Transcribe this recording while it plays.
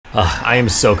I am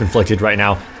so conflicted right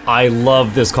now. I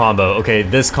love this combo. Okay,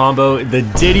 this combo, the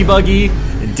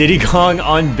diddybuggy, Diddy Kong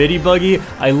on biddybuggy,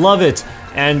 I love it.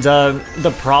 And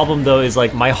the problem though is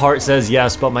like my heart says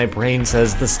yes, but my brain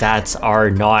says the stats are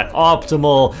not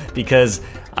optimal because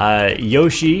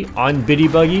Yoshi on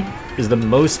biddybuggy is the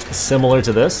most similar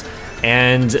to this,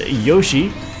 and Yoshi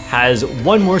has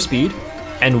 1 more speed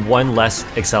and 1 less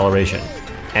acceleration.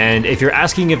 And if you're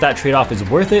asking if that trade-off is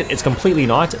worth it, it's completely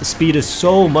not. Speed is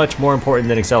so much more important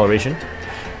than acceleration.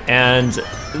 And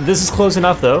this is close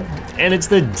enough though, and it's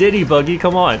the diddybuggy,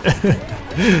 come on.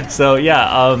 So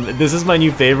yeah, this is my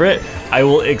new favorite. I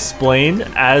will explain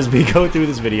as we go through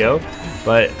this video,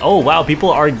 but oh wow, people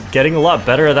are getting a lot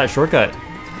better at that shortcut.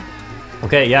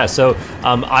 Okay, yeah, so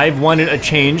I've wanted a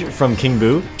change from King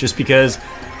Boo just because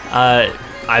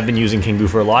I've been using King Boo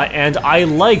for a lot, and I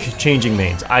like changing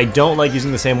mains. I don't like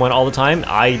using the same one all the time.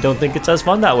 I don't think it's as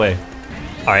fun that way.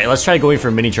 All right, let's try going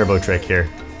for mini turbo trick here.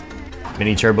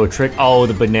 Mini turbo trick, oh,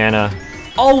 the banana.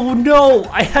 Oh no,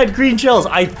 I had green shells.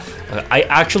 I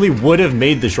actually would have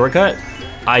made the shortcut.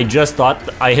 I just thought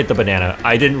I hit the banana.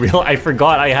 I didn't realize, I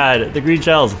forgot I had the green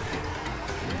shells.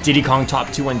 Diddy Kong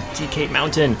top 2 on DK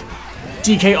Mountain.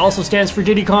 DK also stands for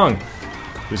Diddy Kong.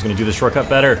 Who's gonna do the shortcut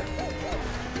better?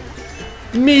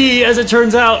 Me, as it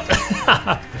turns out.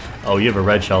 Oh, you have a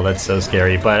red shell, that's so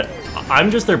scary, but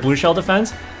I'm just their blue shell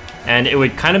defense, and it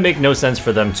would kind of make no sense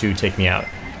for them to take me out.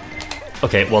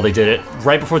 Okay, well they did it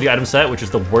right before the item set, which is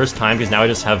the worst time because now I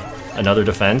just have another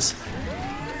defense.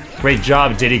 Great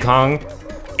job, Diddy Kong.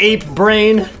 Ape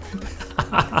brain.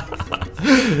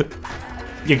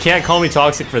 You can't call me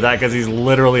toxic for that because he's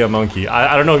literally a monkey.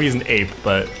 I don't know if he's an ape,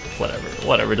 but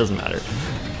whatever, it doesn't matter.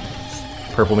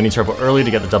 Purple mini turbo early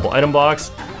to get the double item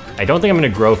box. I don't think I'm gonna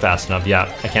grow fast enough.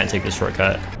 Yeah, I can't take this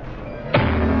shortcut.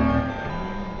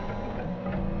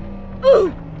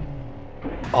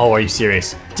 Oh, are you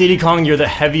serious? Diddy Kong, you're the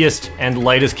heaviest and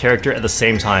lightest character at the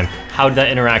same time. How did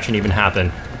that interaction even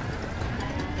happen?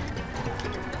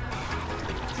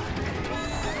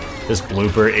 This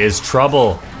blooper is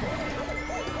trouble.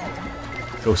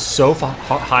 Go so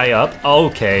high up.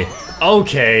 Okay,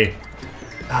 okay.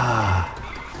 Ah.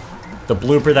 The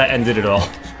blooper that ended it all.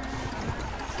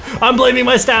 I'm blaming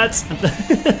my stats!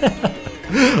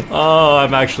 Oh,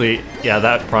 I'm actually... Yeah,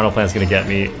 that Piranha Plant's gonna get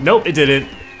me. Nope, it didn't.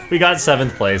 We got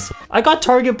 7th place. I got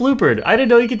target bloopered. I didn't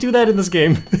know you could do that in this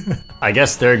game. I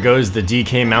guess there goes the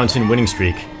DK Mountain winning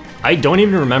streak. I don't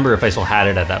even remember if I still had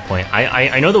it at that point.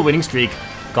 I know the winning streak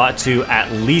got to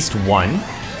at least 1.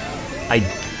 I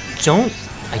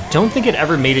don't think it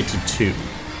ever made it to 2.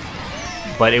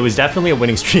 But it was definitely a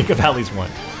winning streak of at least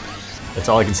 1. That's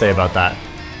all I can say about that.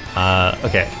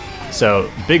 Okay,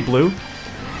 so Big Blue.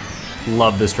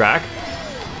 Love this track.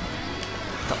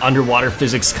 The underwater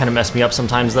physics kind of mess me up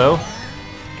sometimes though.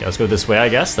 Okay, let's go this way, I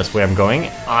guess. That's the way I'm going.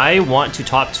 I want to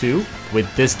top 2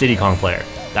 with this Diddy Kong player.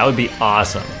 That would be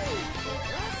awesome.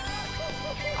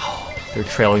 Oh, they're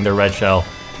trailing their red shell.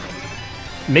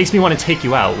 Makes me want to take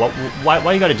you out.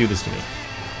 Why you gotta do this to me?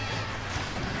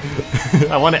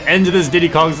 I want to end this Diddy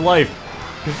Kong's life.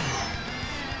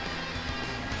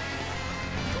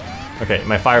 Okay,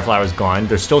 my fire flower's gone.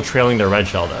 They're still trailing their red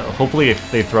shell though. Hopefully if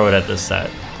they throw it at this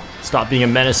set. Stop being a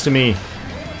menace to me.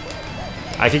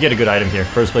 I could get a good item here.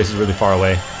 First place is really far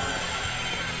away.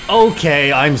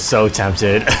 Okay, I'm so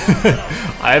tempted.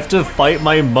 I have to fight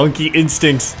my monkey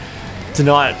instincts to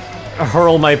not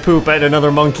hurl my poop at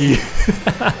another monkey.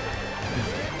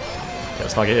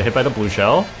 Let's not get hit by the blue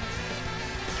shell.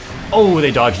 Oh,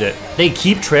 they dodged it. They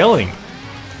keep trailing.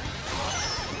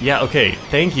 Yeah, okay,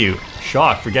 thank you.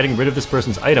 Shock for getting rid of this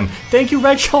person's item. Thank you,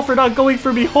 Red Shell, for not going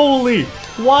for me. Holy,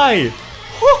 why?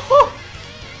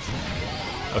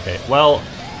 Okay, well,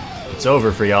 it's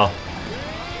over for y'all.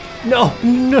 No,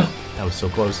 no. That was so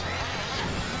close.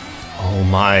 Oh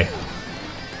my.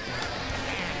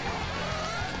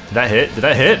 Did that hit? Did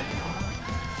that hit?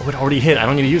 Oh, it already hit. I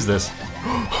don't need to use this.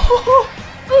 Oh,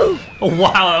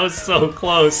 wow, that was so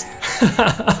close.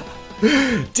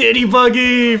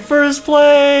 Diddybuggy, first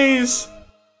place!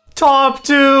 Top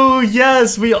 2,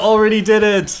 yes, we already did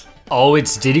it. Oh,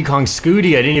 it's Diddy Kong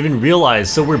Scooty, I didn't even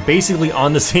realize. So we're basically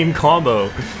on the same combo.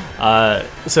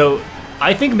 So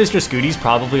I think Mr. Scooty's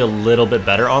probably a little bit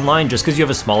better online just because you have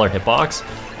a smaller hitbox.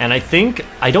 And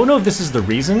I don't know if this is the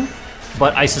reason,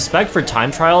 but I suspect for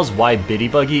time trials why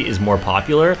biddybuggy is more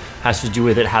popular has to do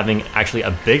with it having actually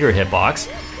a bigger hitbox,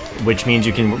 which means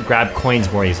you can grab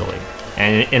coins more easily.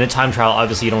 And in a time trial,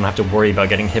 obviously you don't have to worry about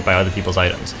getting hit by other people's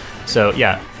items. So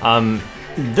yeah,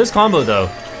 this combo though,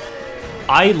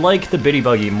 I like the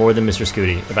biddybuggy more than Mr.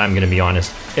 Scooty, if I'm gonna be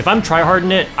honest. If I'm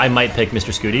tryharding it, I might pick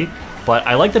Mr. Scooty, but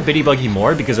I like the biddybuggy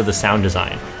more because of the sound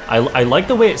design. I like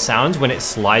the way it sounds when it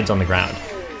slides on the ground.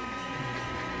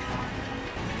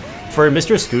 For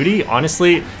Mr. Scooty,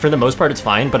 honestly, for the most part it's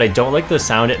fine, but I don't like the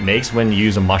sound it makes when you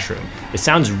use a mushroom. It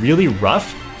sounds really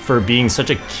rough for being such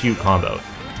a cute combo.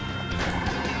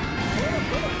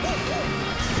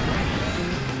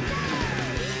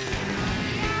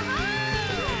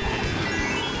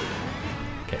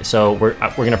 Okay, so we're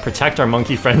gonna protect our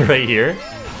monkey friend right here.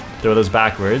 Throw those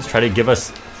backwards. Try to give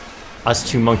us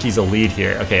two monkeys a lead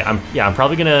here. Okay, I'm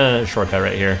probably gonna shortcut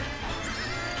right here.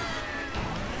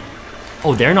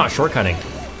 Oh, they're not shortcutting.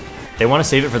 They want to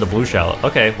save it for the blue shell.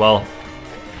 Okay, well,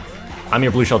 I'm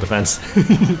your blue shell defense.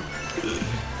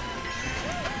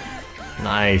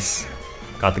 Nice.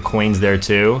 Got the coins there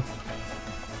too.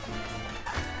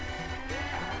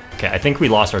 Okay, I think we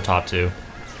lost our top two.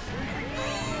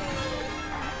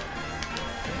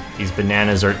 These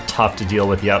bananas are tough to deal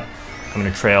with. Yep, I'm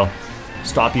gonna trail.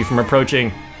 Stop you from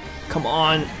approaching. Come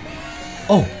on.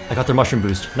 Oh, I got their mushroom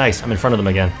boost. Nice, I'm in front of them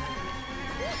again.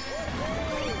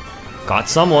 Got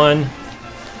someone.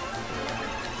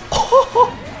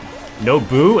 No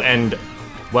boo, and,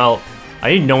 well,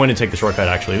 I need no one to take the shortcut,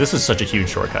 actually. This is such a huge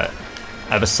shortcut.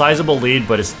 I have a sizable lead,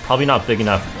 but it's probably not big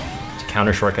enough to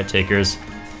counter shortcut takers.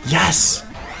 Yes!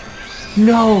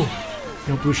 No!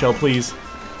 No blue shell, please.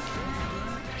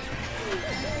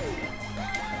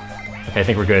 Okay, I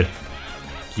think we're good.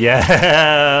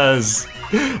 Yes!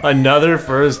 Another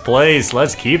first place.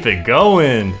 Let's keep it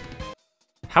going.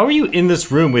 How are you in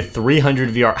this room with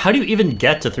 300 VR? How do you even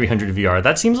get to 300 VR?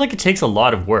 That seems like it takes a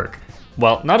lot of work.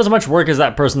 Well, not as much work as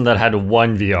that person that had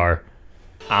 1 VR.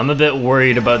 I'm a bit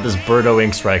worried about this Birdo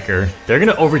Ink Striker. They're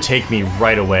gonna overtake me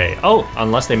right away. Oh,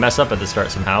 unless they mess up at the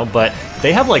start somehow, but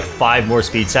they have like 5 more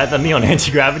speed stat than me on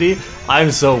anti-gravity.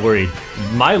 I'm so worried.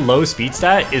 My low speed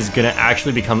stat is gonna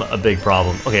actually become a big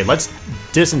problem. Okay, let's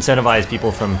disincentivize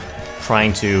people from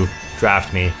trying to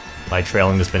draft me by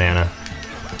trailing this banana.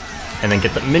 And then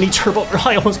get the mini turbo.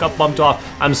 I almost got bumped off.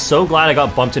 I'm so glad I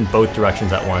got bumped in both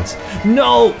directions at once.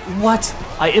 No, what?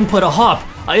 I input a hop.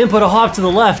 I input a hop to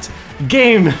the left.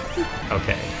 Game.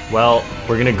 Okay, well,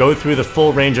 we're gonna go through the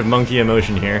full range of monkey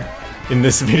emotion here in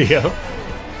this video.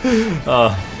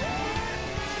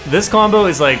 This combo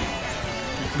is like,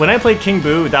 when I played King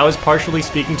Boo, that was partially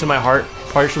speaking to my heart,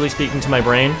 partially speaking to my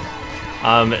brain.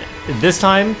 This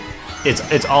time,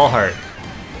 it's all heart.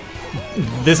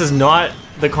 This is not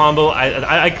the combo.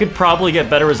 I could probably get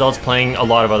better results playing a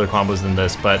lot of other combos than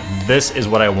this, but this is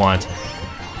what I want.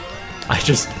 I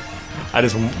just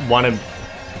want to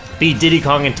be Diddy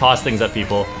Kong and toss things at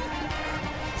people.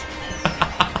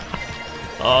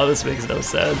 Oh, this makes no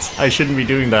sense. I shouldn't be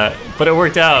doing that, but it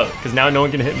worked out because now no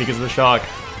one can hit me because of the shock.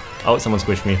 Oh, someone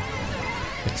squished me.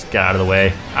 Let's get out of the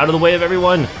way. Out of the way of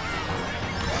everyone.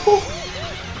 Whew.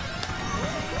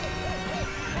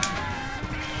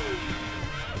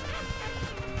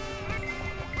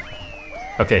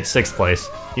 Okay, 6th place.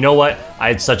 You know what? I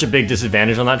had such a big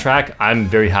disadvantage on that track. I'm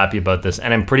very happy about this.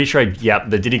 And I'm pretty sure, yep,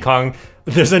 the Diddy Kong.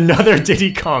 There's another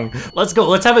Diddy Kong. Let's go.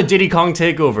 Let's have a Diddy Kong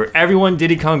takeover. Everyone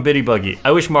Diddy Kong biddybuggy.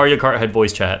 I wish Mario Kart had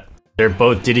voice chat. They're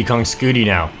both Diddy Kong Scooty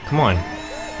now. Come on.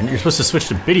 And you're supposed to switch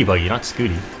to biddybuggy, not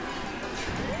Scooty.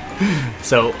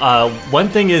 So, one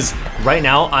thing is, right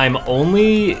now, I'm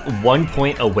only 1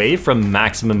 point away from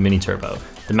maximum mini turbo.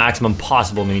 The maximum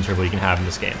possible mini turbo you can have in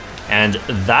this game. And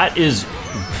that is,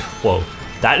 whoa,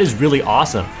 that is really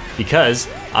awesome because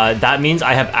that means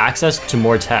I have access to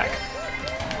more tech.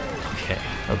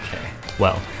 Okay,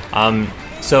 well,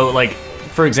 so like,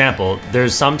 for example,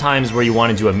 there's some times where you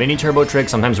want to do a mini turbo trick,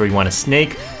 sometimes where you want to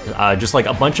snake, just like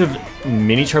a bunch of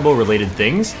mini turbo related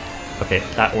things. Okay,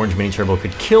 that orange mini turbo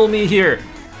could kill me here.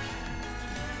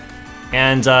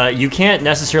 And you can't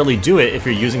necessarily do it if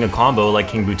you're using a combo like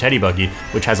King Boo Teddy Buggy,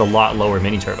 which has a lot lower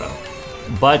mini turbo.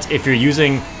 But if you're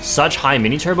using such high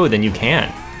mini turbo, then you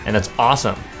can, and that's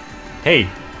awesome. Hey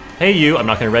you, I'm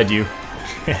not gonna red you.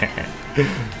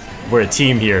 We're a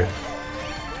team here.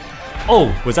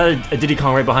 Oh, was that a Diddy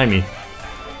Kong right behind me?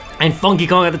 And Funky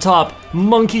Kong at the top,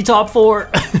 monkey top 4.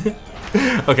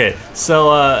 Okay, so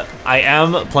I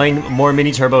am playing more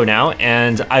mini turbo now,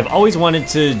 and I've always wanted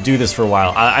to do this for a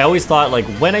while. I always thought, like,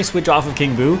 when I switch off of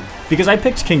King Boo, because I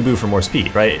picked King Boo for more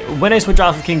speed, right? When I switch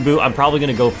off of King Boo, I'm probably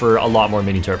gonna go for a lot more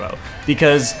mini turbo,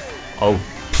 because, oh,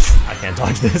 I can't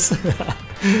dodge this.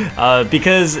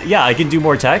 Because, yeah, I can do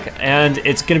more tech, and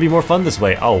it's gonna be more fun this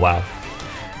way. Oh, wow.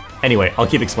 Anyway, I'll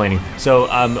keep explaining. So,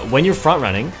 when you're front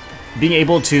running, being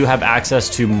able to have access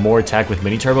to more tech with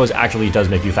mini turbos actually does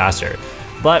make you faster.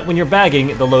 But when you're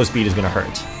bagging, the low speed is gonna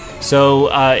hurt. So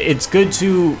it's good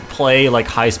to play like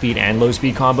high speed and low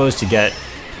speed combos to get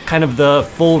kind of the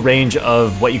full range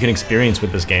of what you can experience with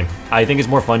this game. I think it's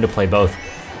more fun to play both.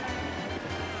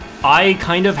 I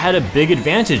kind of had a big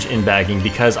advantage in bagging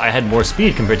because I had more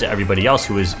speed compared to everybody else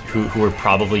who were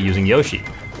probably using Yoshi.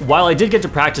 While I did get to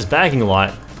practice bagging a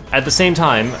lot, at the same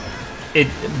time,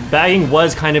 bagging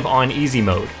was kind of on easy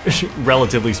mode,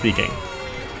 relatively speaking.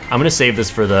 I'm gonna save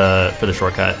this for the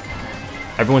shortcut.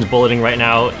 Everyone's bulleting right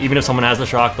now. Even if someone has the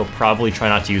shock, they'll probably try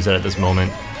not to use it at this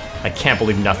moment. I can't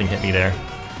believe nothing hit me there.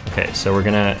 Okay, so we're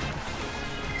gonna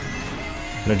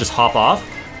just hop off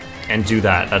and do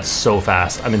that. That's so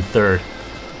fast. I'm in third.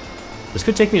 This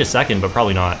could take me to second, but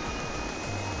probably not.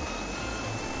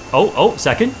 Oh,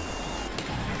 second?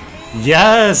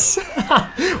 Yes!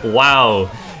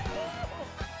 Wow.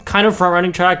 Kind of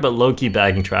front-running track, but low-key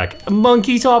bagging track. A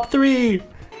monkey top 3!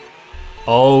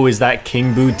 Oh, is that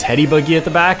King Boo Teddy Buggy at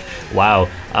the back? Wow.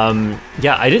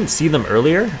 Yeah, I didn't see them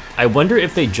earlier. I wonder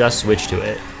if they just switched to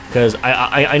it. Because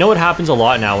I know what happens a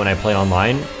lot now when I play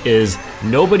online is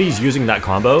nobody's using that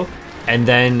combo, and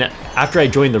then after I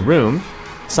join the room,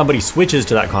 somebody switches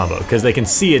to that combo because they can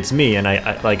see it's me, and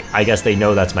I guess they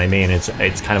know that's my main. It's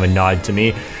kind of a nod to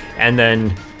me, and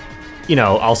then, you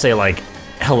know, I'll say like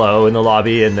hello in the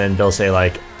lobby, and then they'll say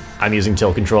like I'm using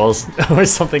tilt controls or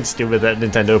something stupid that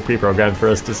Nintendo pre-programmed for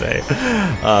us to say.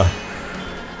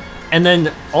 And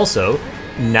then also,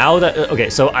 now that, okay,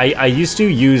 so I used to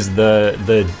use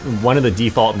the one of the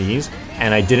default Mii's,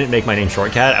 and I didn't make my name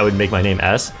Shortcat. I would make my name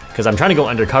S, because I'm trying to go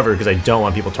undercover because I don't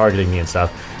want people targeting me and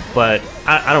stuff. But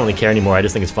I don't really care anymore. I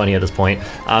just think it's funny at this point.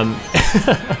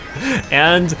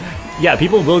 And yeah,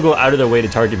 people will go out of their way to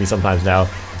target me sometimes now.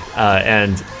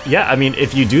 And yeah, I mean,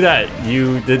 if you do that,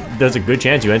 there's a good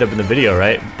chance you end up in the video,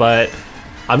 right? But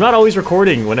I'm not always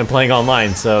recording when I'm playing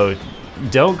online, so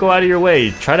don't go out of your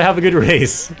way. Try to have a good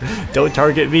race. Don't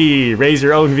target me. Raise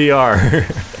your own VR.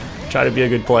 Try to be a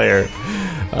good player.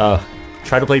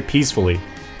 Try to play peacefully.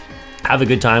 Have a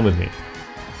good time with me.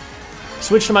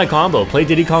 Switch to my combo. Play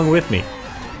Diddy Kong with me.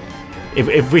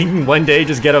 If we can one day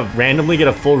just randomly get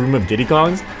a full room of Diddy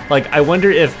Kongs, like I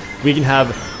wonder if we can have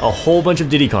a whole bunch of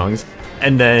Diddy Kongs,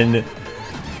 and then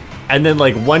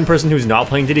like one person who's not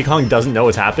playing Diddy Kong doesn't know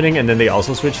what's happening, and then they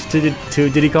also switch to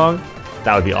Diddy Kong.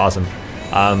 That would be awesome.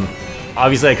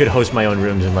 Obviously I could host my own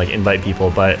rooms and like invite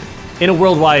people, but in a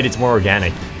worldwide it's more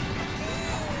organic.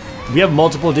 We have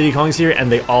multiple Diddy Kongs here,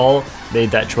 and they all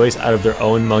made that choice out of their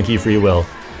own monkey free will.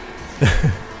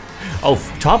 Oh,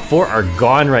 top 4 are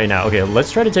gone right now. Okay,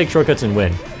 let's try to take shortcuts and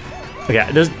win. Okay,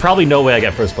 there's probably no way I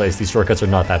get first place. These shortcuts are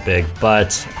not that big,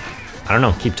 but I don't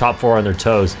know, keep top 4 on their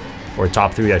toes. Or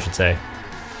top 3, I should say.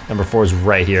 Number 4 is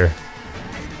right here.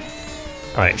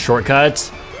 All right,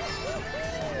 shortcuts.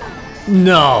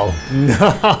 No,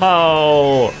 no.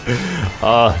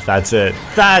 Oh, that's it.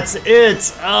 That's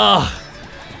it. Oh,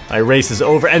 my race is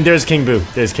over, and there's King Boo.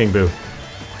 There's King Boo.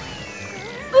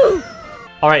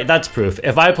 All right, that's proof.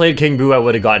 If I played King Boo, I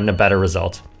would have gotten a better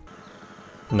result.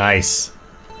 Nice.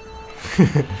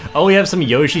 Oh, we have some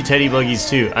Yoshi Teddy Buggies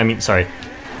too. I mean, sorry.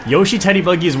 Yoshi Teddy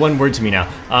Buggy is one word to me now.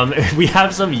 We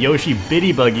have some Yoshi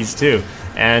Biddy Buggies too.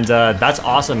 And that's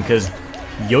awesome because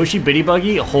Yoshi Biddy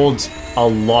Buggy holds a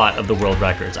lot of the world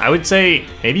records. I would say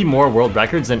maybe more world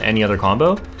records than any other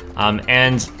combo.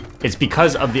 And it's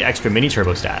because of the extra mini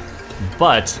turbo stat.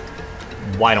 But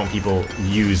why don't people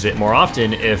use it more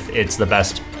often if it's the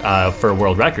best for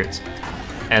world records?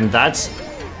 And that's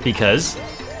because,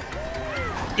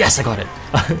 yes, I got it.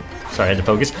 Sorry, I had to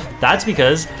focus. That's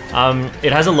because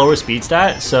it has a lower speed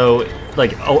stat, so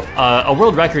like a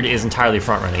world record is entirely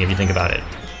front running if you think about it.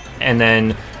 And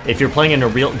then if you're playing in a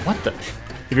real,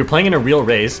 if you're playing in a real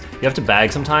race, you have to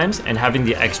bag sometimes, and having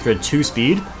the extra 2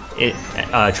 speed,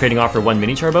 trading off for 1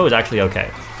 mini turbo is actually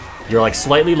okay. You're like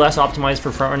slightly less optimized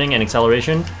for front running and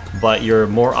acceleration, but you're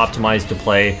more optimized to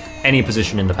play any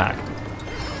position in the pack.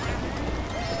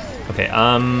 Okay,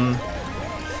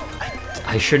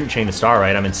 I shouldn't chain the star,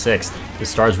 right? I'm in 6th. The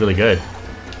star's really good.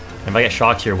 If I get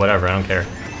shocked here, whatever, I don't care.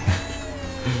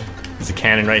 There's a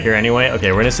cannon right here anyway.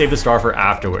 Okay, we're gonna save the star for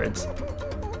afterwards.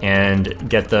 And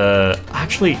get the...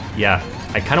 Actually, yeah.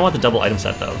 I kind of want the double item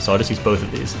set though, so I'll just use both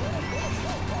of these.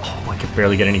 Oh, I could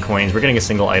barely get any coins. We're getting a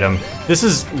single item. This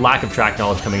is lack of track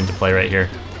knowledge coming into play right here.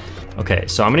 Okay,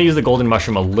 so I'm gonna use the golden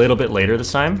mushroom a little bit later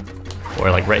this time.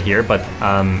 Or like right here, but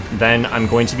then I'm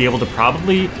going to be able to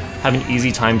probably have an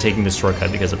easy time taking this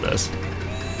shortcut because of this.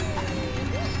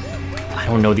 I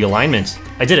don't know the alignment.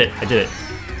 I did it,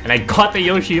 And I got the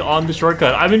Yoshi on the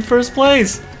shortcut. I'm in 1st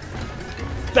place.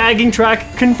 Bagging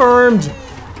track confirmed.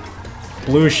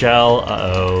 Blue shell,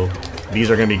 uh-oh.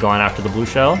 These are gonna be gone after the blue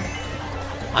shell.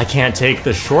 I can't take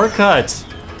the shortcut.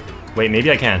 Wait, maybe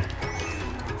I can.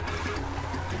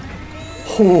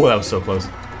 Oh, that was so close.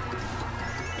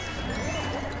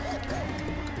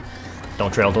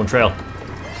 Don't trail, don't trail.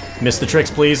 Miss the tricks,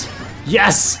 please.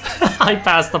 Yes! I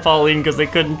passed the Pauline because they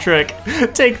couldn't trick.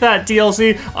 Take that,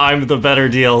 DLC. I'm the better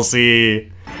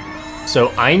DLC. So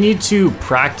I need to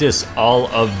practice all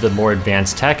of the more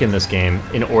advanced tech in this game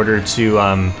in order to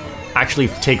actually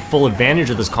take full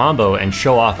advantage of this combo and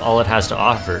show off all it has to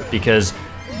offer. Because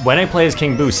when I play as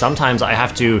King Boo, sometimes I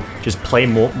have to just play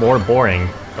more boring,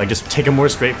 like just take a more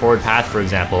straightforward path, for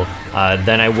example,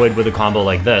 than I would with a combo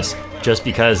like this, just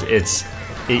because it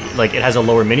has a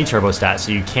lower mini turbo stat,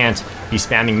 so you can't be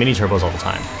spamming mini turbos all the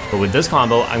time. But with this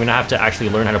combo, I'm gonna have to actually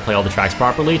learn how to play all the tracks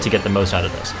properly to get the most out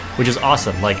of this, which is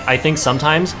awesome. Like, I think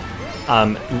sometimes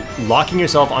locking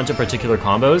yourself onto particular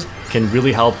combos can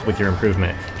really help with your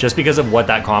improvement, just because of what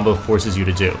that combo forces you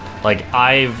to do. Like,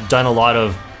 I've done a lot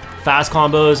of fast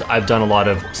combos, I've done a lot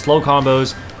of slow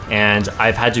combos, and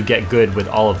I've had to get good with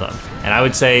all of them. And I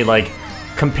would say, like,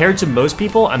 compared to most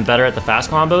people, I'm better at the fast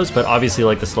combos, but obviously,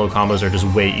 like, the slow combos are just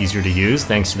way easier to use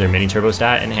thanks to their mini turbo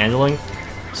stat and handling.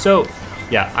 So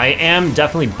yeah, I am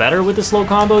definitely better with the slow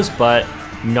combos, but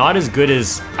not as good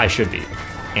as I should be.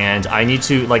 And I need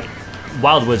to, like,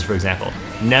 Wild Woods, for example,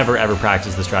 never ever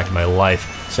practiced this track in my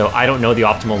life, so I don't know the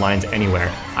optimal lines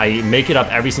anywhere. I make it up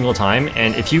every single time,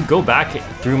 and if you go back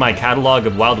through my catalog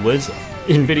of Wild Woods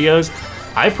in videos,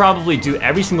 I probably do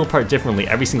every single part differently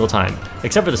every single time,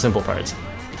 except for the simple parts.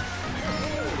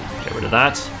 Get rid of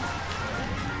that.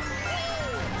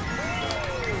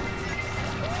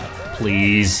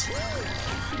 Please.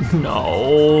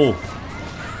 No.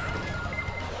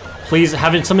 Please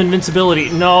have some invincibility.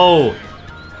 No.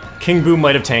 King Boo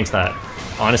might have tanked that,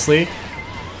 honestly.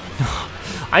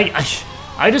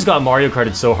 I just got Mario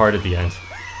Karted so hard at the end.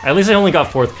 At least I only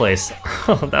got 4th place.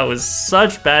 That was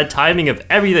such bad timing of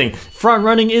everything. Front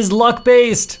running is luck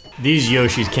based. These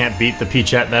Yoshis can't beat the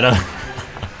Peachette meta.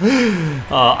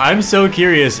 I'm so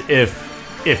curious if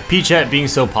Peachette being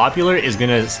so popular is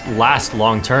gonna last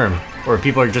long term, or if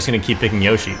people are just gonna keep picking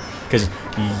Yoshi. Because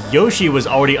Yoshi was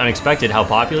already unexpected how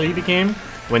popular he became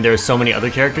when there's so many other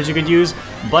characters you could use,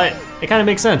 but it kind of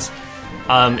makes sense.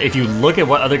 If you look at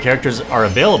what other characters are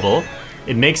available,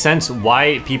 it makes sense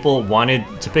why people wanted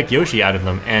to pick Yoshi out of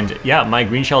them. And yeah, my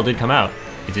green shell did come out.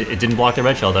 It didn't block the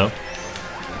red shell though.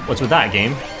 What's with that,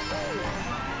 game?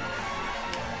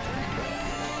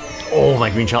 Oh, my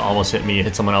green shell almost hit me. It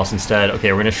hit someone else instead.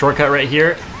 Okay, we're gonna shortcut right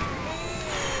here.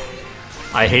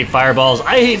 I hate fireballs.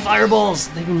 I hate fireballs!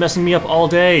 They've been messing me up all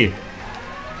day.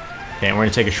 Okay, and we're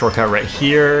gonna take a shortcut right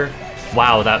here.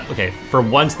 Wow, okay, for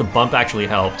once the bump actually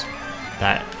helped.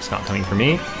 That's not coming for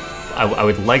me. I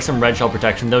would like some red shell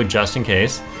protection though, just in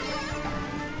case.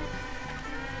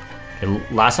 Okay,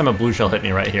 last time a blue shell hit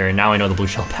me right here, and now I know the blue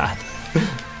shell path.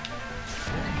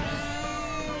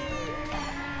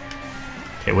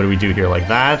 Okay, what do we do here? Like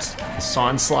that? The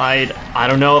Son slide. I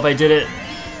don't know if I did it.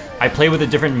 I play with a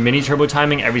different mini turbo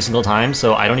timing every single time,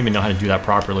 so I don't even know how to do that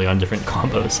properly on different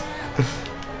combos.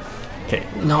 Okay,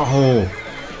 no.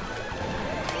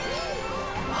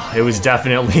 It was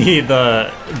definitely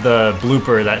the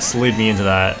blooper that slid me into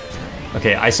that.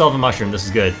 Okay, I still have a mushroom. This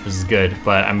is good. This is good,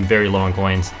 but I'm very low on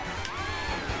coins.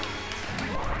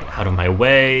 Out of my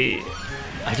way.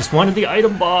 I just wanted the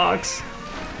item box.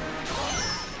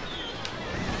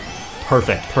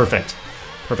 Perfect, perfect.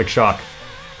 Perfect shock.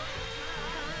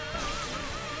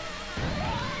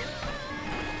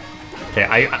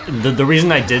 Okay, the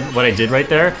reason I did what I did right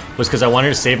there was because I wanted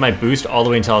to save my boost all the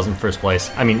way until I was in 1st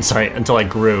place. I mean, sorry, until I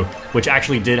grew, which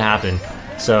actually did happen.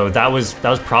 So that was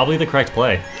probably the correct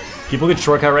play. People could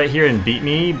shortcut right here and beat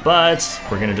me, but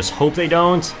we're gonna just hope they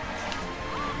don't.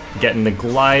 Getting the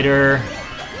glider.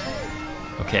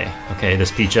 Okay,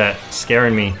 this Peachette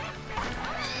scaring me.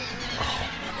 Oh.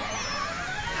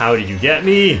 How did you get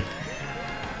me?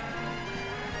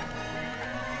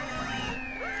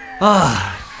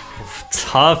 Ah.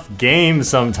 Tough game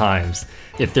sometimes.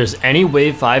 If there's any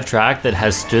Wave 5 track that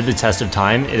has stood the test of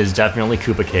time, it is definitely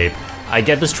Koopa Cape. I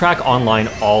get this track online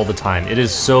all the time. It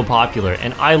is so popular,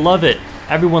 and I love it.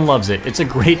 Everyone loves it. It's a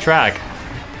great track.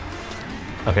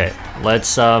 Okay,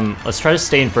 let's try to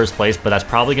stay in 1st place, but that's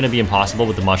probably going to be impossible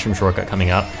with the mushroom shortcut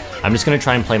coming up. I'm just going to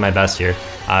try and play my best here.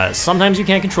 Sometimes you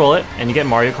can't control it, and you get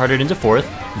Mario Karted into 4th,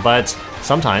 but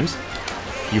sometimes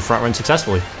you front run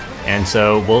successfully. And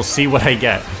so we'll see what I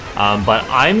get. But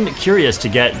I'm curious to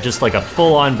get just like a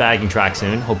full-on bagging track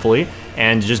soon, hopefully,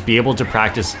 and just be able to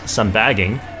practice some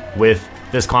bagging with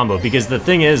this combo. Because the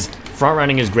thing is, front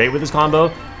running is great with this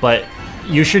combo, but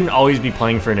you shouldn't always be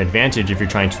playing for an advantage if you're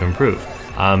trying to improve.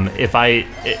 If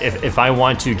I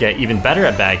want to get even better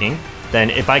at bagging, then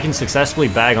if I can successfully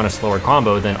bag on a slower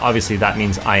combo, then obviously that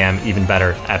means I am even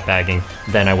better at bagging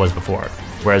than I was before.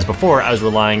 Whereas before, I was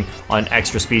relying on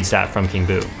extra speed stat from King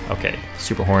Boo. Okay,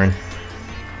 Super Horn.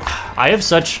 I have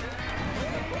such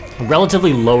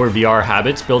relatively lower VR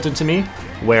habits built into me,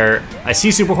 where I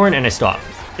see Super Horn and I stop.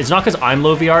 It's not because I'm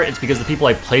low VR, it's because the people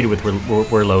I played with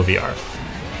were low VR.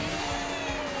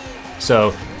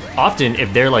 So often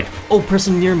if they're like, oh,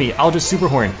 person near me, I'll just Super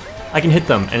Horn. I can hit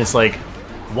them, and it's like,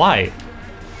 why?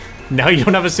 Now you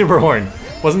don't have a Super Horn.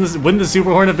 Wouldn't the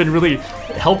Super Horn have been really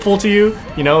helpful to you?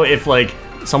 You know, if like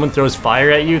someone throws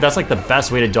fire at you, that's like the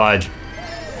best way to dodge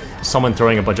someone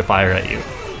throwing a bunch of fire at you.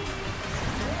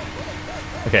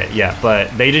 Okay, yeah,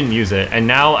 but they didn't use it, and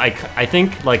now I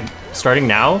think, like, starting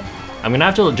now, I'm gonna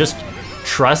have to just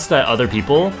trust that other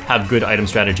people have good item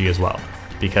strategy as well,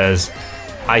 because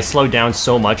I slowed down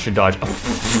so much to dodge.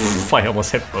 I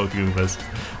almost hit both Goombas.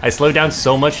 I slowed down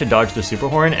so much to dodge the Super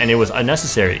Horn, and it was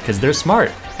unnecessary, because they're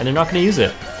smart, and they're not gonna use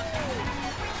it.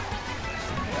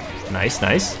 Nice,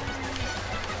 nice.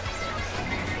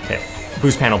 Okay,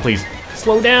 boost panel, please.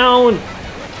 Slow down!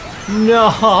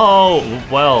 No!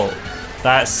 Well,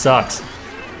 that sucks.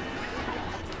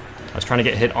 I was trying to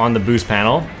get hit on the boost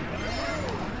panel.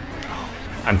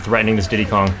 I'm threatening this Diddy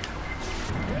Kong.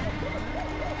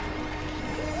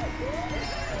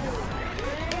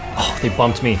 Oh, they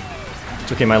bumped me.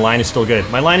 It's okay, my line is still good.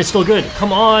 My line is still good.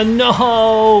 Come on,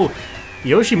 no!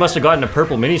 Yoshi must have gotten a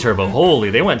purple mini turbo. Holy,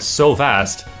 they went so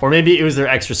fast. Or maybe it was their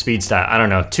extra speed stat. I don't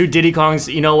know. 2 Diddy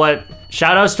Kongs, you know what?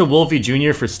 Shoutouts to Wolfie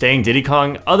Jr. for staying Diddy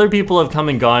Kong. Other people have come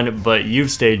and gone, but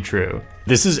you've stayed true.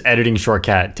 This is editing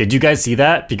shortcut. Did you guys see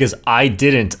that? Because I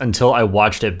didn't until I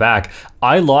watched it back.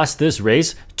 I lost this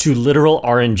race to literal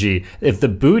RNG. If the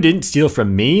Boo didn't steal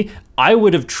from me, I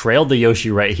would have trailed the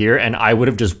Yoshi right here and I would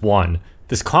have just won.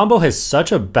 This combo has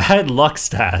such a bad luck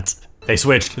stat. They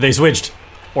switched. They switched.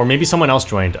 Or maybe someone else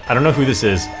joined. I don't know who this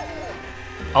is.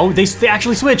 Oh, they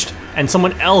actually switched! And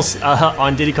someone else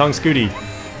on Diddy Kong Scooty.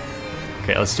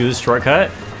 Okay, let's do this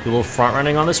shortcut. Do a little front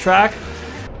running on this track.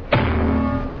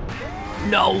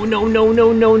 No, no, no,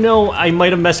 no, no, no. I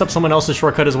might have messed up someone else's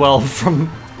shortcut as well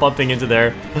from bumping into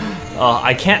there.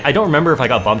 I don't remember if I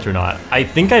got bumped or not. I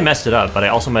think I messed it up, but I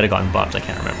also might have gotten bumped. I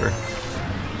can't remember.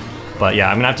 But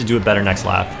yeah, I'm gonna have to do it better next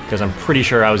lap because I'm pretty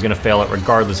sure I was gonna fail it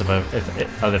regardless of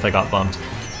if I got bumped.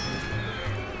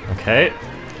 Okay,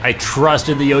 I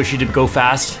trusted the Yoshi to go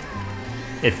fast.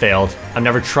 It failed. I'm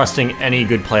never trusting any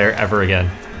good player ever again.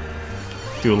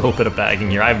 Do a little bit of bagging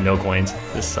here. I have no coins.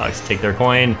 This sucks. Take their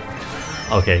coin.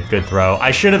 Okay, good throw.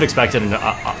 I should have expected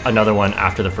another one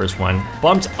after the first one.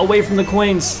 Bumped away from the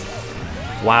coins.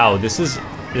 Wow, this is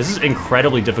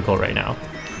incredibly difficult right now.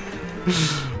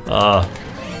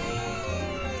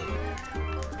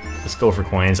 Let's go for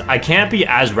coins. I can't be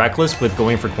as reckless with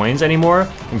going for coins anymore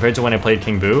compared to when I played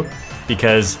King Boo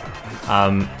because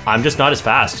I'm just not as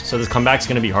fast. So this comeback's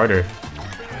gonna be harder.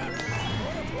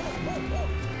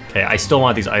 Okay, I still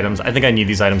want these items. I think I need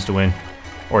these items to win.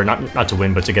 Or not to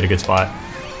win, but to get a good spot.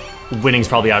 Winning's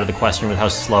probably out of the question with how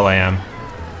slow I am.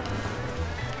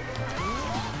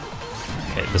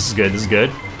 Okay, this is good, this is good.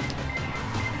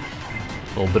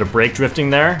 A little bit of brake drifting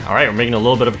there. All right, we're making a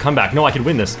little bit of a comeback. No, I could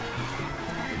win this.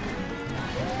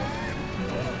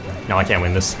 No, I can't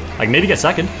win this. I can maybe get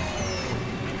second.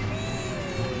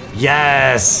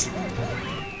 Yes!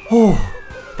 Oh,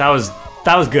 that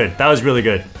was good. That was really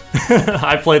good.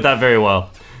 I played that very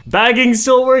well. Bagging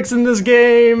still works in this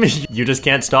game. You just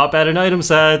can't stop at an item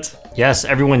set. Yes,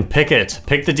 everyone pick it.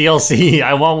 Pick the DLC.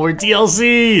 I want more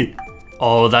DLC.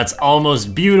 Oh, that's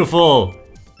almost beautiful.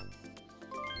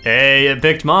 Hey, it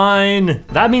picked mine.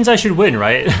 That means I should win,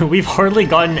 right? We've hardly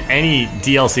gotten any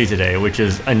DLC today, which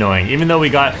is annoying, even though we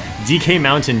got DK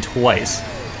Mountain twice.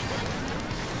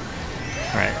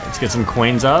 All right, let's get some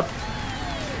coins up.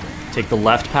 Take the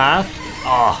left path.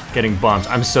 Oh, getting bumped.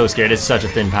 I'm so scared. It's such a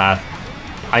thin path.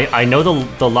 I know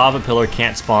the lava pillar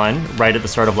can't spawn right at the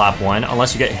start of lap 1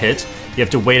 unless you get hit. You have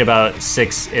to wait about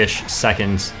 6-ish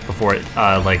seconds before it,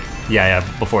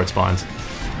 before it spawns.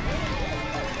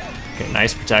 Okay,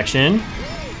 nice protection.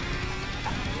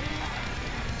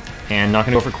 And not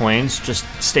gonna go for coins, just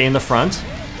stay in the front.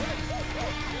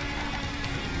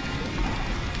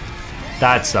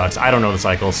 That sucks. I don't know the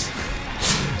cycles.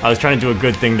 I was trying to do a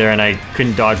good thing there and I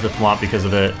couldn't dodge the thwomp because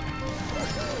of it.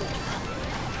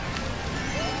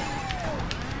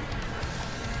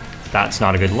 That's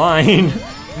not a good line.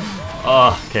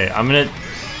 Okay, I'm gonna...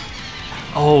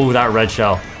 Oh, that red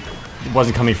shell. It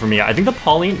wasn't coming for me. I think the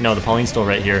Pauline... No, the Pauline's still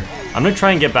right here. I'm gonna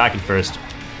try and get back in first.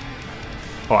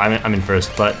 Oh, I'm in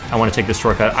first, but I want to take this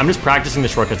shortcut. I'm just practicing the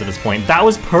shortcuts at this point. That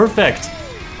was perfect!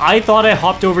 I thought I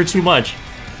hopped over too much.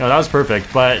 No, that was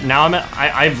perfect, but now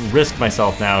I've risked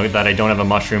myself now that I don't have a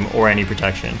mushroom or any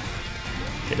protection.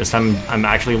 Okay, this time I'm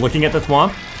actually looking at the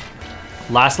thwomp.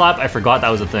 Last lap, I forgot that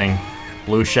was a thing.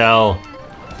 Blue shell.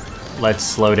 Let's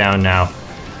slow down now.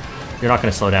 You're not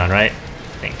gonna slow down, right?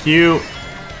 Thank you.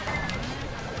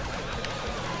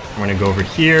 I'm gonna go over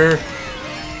here.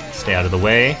 Stay out of the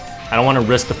way. I don't want to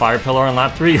risk the fire pillar on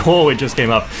lap 3. Oh, it just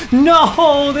came up.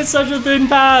 No, that's such a thin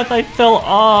path. I fell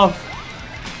off.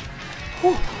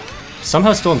 Whew.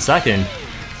 Somehow still in second.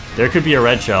 There could be a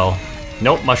red shell.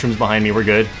 Nope, mushrooms behind me. We're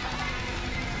good.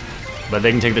 But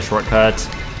they can take the shortcut.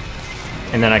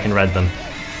 And then I can red them.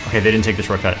 Okay, they didn't take the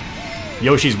shortcut.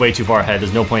 Yoshi's way too far ahead.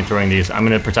 There's no point throwing these. I'm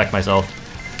going to protect myself.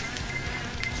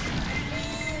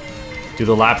 Do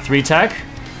the lap 3 tech.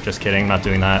 Just kidding, not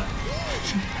doing that.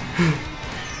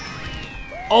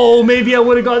 Oh, maybe I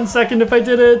would have gotten second if I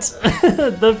did it.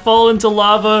 The fall into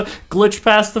lava, glitch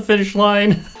past the finish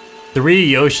line.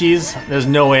 3 Yoshis, there's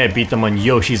no way I beat them on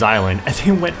Yoshi's Island. And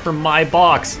they went for my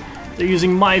box. They're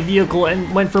using my vehicle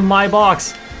and went for my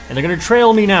box. And they're gonna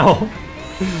trail me now.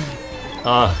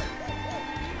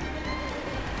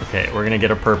 Okay, we're gonna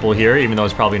get a purple here, even though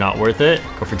it's probably not worth it.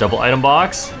 Go for double item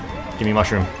box. Give me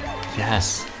mushroom.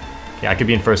 Yes. Okay, I could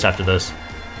be in first after this.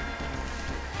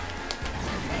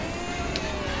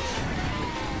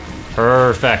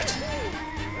 Perfect.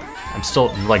 I'm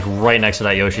still like right next to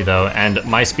that Yoshi though, and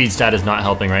my speed stat is not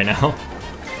helping right now.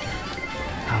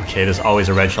 Okay, there's always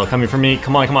a red shell coming for me.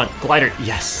 Come on, come on. Glider.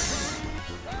 Yes.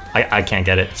 I can't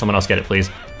get it. Someone else get it, please.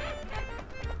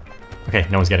 Okay,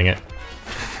 no one's getting it.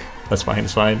 That's fine,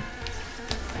 it's fine.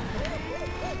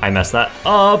 I messed that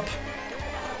up.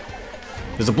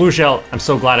 There's a blue shell. I'm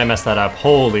so glad I messed that up.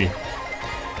 Holy.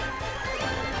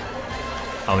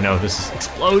 Oh no, this is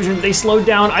explosion. They slowed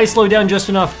down. I slowed down just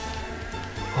enough.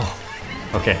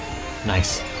 Oh, okay,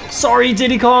 nice. Sorry,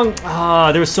 Diddy Kong.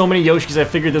 Ah, there were so many Yoshis. I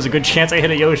figured there's a good chance I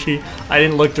hit a Yoshi. I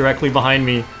didn't look directly behind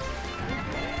me.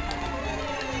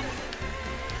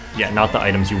 Yeah, not the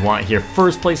items you want here.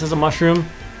 First place is a mushroom.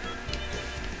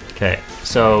 Okay,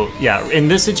 so yeah, in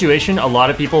this situation, a lot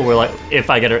of people were like, if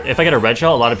I get a red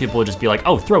shell, a lot of people would just be like,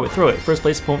 oh, throw it, throw it. First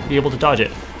place won't be able to dodge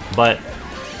it. But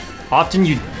often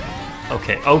you,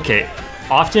 okay.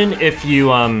 Often if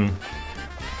you,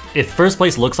 if first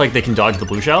place looks like they can dodge the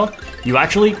blue shell, you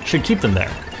actually should keep them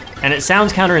there. And it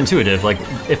sounds counterintuitive, like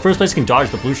if first place can dodge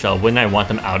the blue shell, wouldn't I want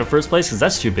them out of first place? Because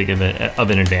that's too big of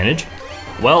an advantage.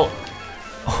 Well,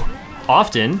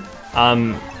 often,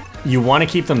 you want to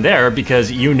keep them there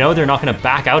because you know they're not going to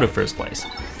back out of first place.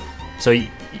 So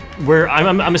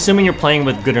I'm assuming you're playing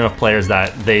with good enough players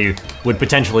that they would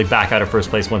potentially back out of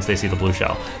first place once they see the blue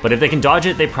shell. But if they can dodge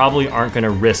it, they probably aren't going to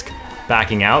risk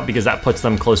backing out because that puts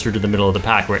them closer to the middle of the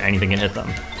pack where anything can hit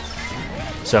them.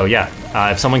 So yeah,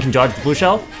 if someone can dodge the blue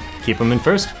shell, keep them in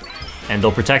first, and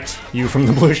they'll protect you from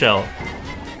the blue shell.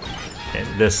 Okay,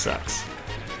 this sucks.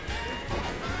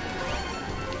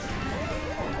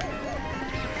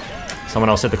 Someone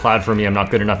else hit the cloud for me. I'm not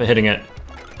good enough at hitting it.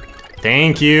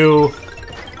 Thank you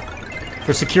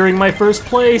for securing my first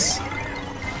place.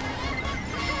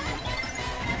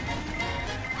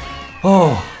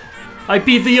 Oh, I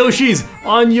beat the Yoshis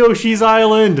on Yoshi's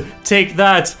Island. Take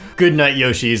that. Good night,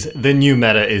 Yoshis. The new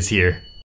meta is here.